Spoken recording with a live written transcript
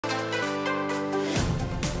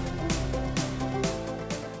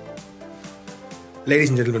Ladies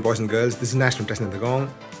and gentlemen, boys and girls, this is National Tesla and the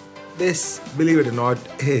Gong. This, believe it or not,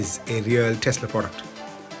 is a real Tesla product.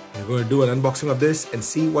 We're going to do an unboxing of this and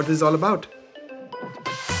see what this is all about.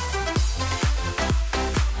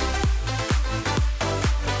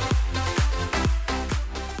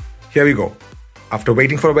 Here we go. After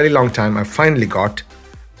waiting for a very long time, I finally got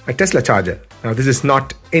a Tesla charger. Now, this is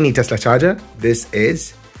not any Tesla charger. This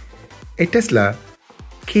is a Tesla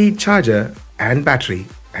key charger and battery,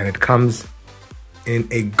 and it comes in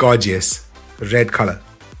a gorgeous red color,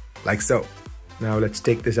 like so. Now let's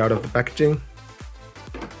take this out of the packaging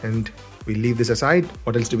and we leave this aside.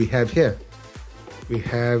 What else do we have here? We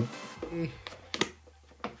have an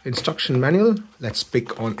instruction manual. Let's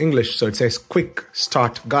pick on English. So it says quick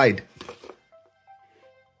start guide.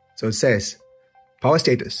 So it says power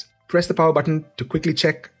status. Press the power button to quickly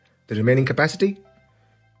check the remaining capacity.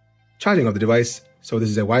 Charging of the device. So this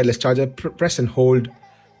is a wireless charger. Press and hold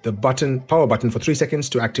the power button for 3 seconds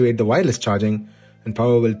to activate the wireless charging, and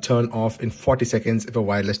power will turn off in 40 seconds if a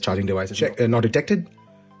wireless charging device is not detected.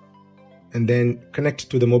 And then connect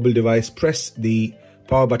to the mobile device, press the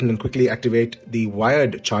power button and quickly activate the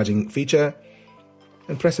wired charging feature,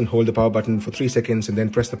 and press and hold the power button for 3 seconds and then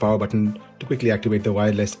press the power button to quickly activate the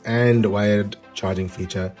wireless and wired charging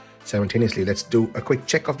feature simultaneously. Let's do a quick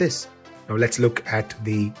check of this. Now let's look at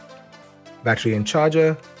the battery and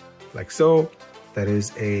charger, like so. There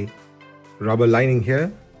is a rubber lining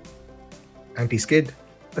here, anti-skid,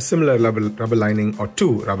 a similar rubber lining or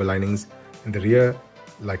two rubber linings in the rear,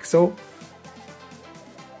 like so.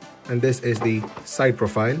 And this is the side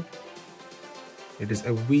profile. It is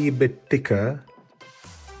a wee bit thicker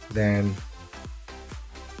than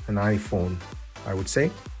an iPhone, I would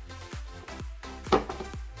say.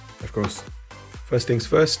 Of course, first things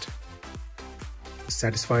first,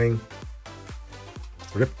 satisfying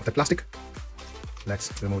rip of the plastic.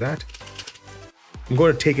 Let's remove that. I'm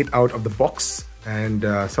going to take it out of the box and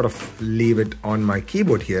sort of leave it on my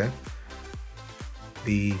keyboard here.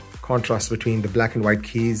 The contrast between the black and white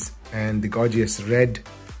keys and the gorgeous red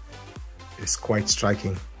is quite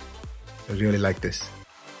striking. I really like this.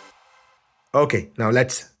 Okay, now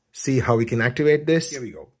let's see how we can activate this. Here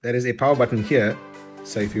we go. There is a power button here.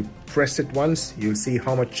 So if you press it once, you'll see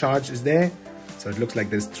how much charge is there. So it looks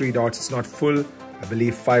like there's 3 dots. It's not full. I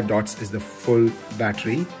believe 5 dots is the full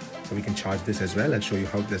battery. So we can charge this as well. I'll show you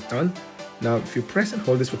how that's done. Now, if you press and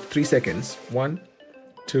hold this for 3 seconds, 1,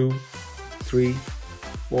 2, 3,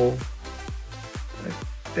 4. Right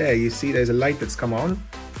there, you see there's a light that's come on.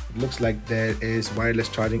 It looks like there is wireless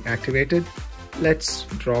charging activated. Let's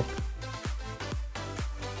drop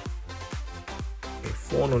a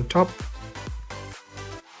phone on top.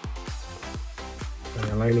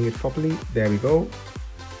 And aligning it properly. There we go.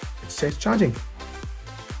 It says charging.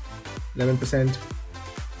 11%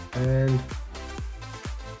 and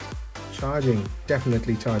charging,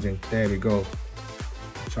 definitely charging. There we go.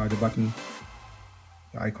 Charger button,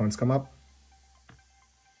 the icons come up.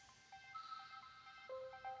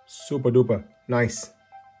 Super duper nice.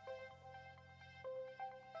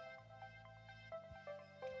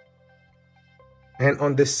 And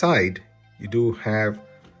on this side you do have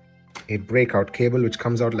a breakout cable which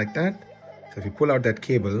comes out like that. So if you pull out that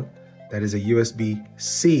cable, that is a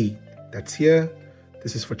USB-C that's here.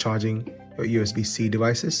 This is for charging your USB-C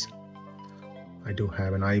devices. I do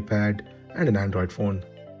have an iPad and an Android phone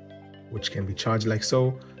which can be charged like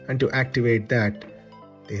so. And to activate that,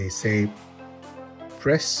 they say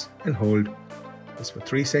press and hold this for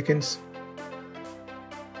 3 seconds.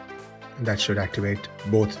 And that should activate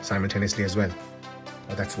both simultaneously as well.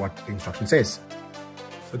 Well, that's what the instruction says.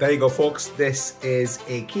 So there you go, folks. This is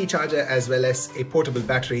a key charger as well as a portable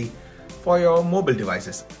battery for your mobile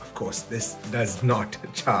devices. Of course, this does not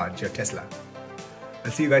charge your Tesla.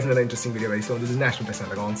 I'll see you guys in another interesting video very soon. This is National Tesla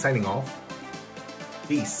and the Gong signing off.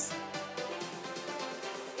 Peace.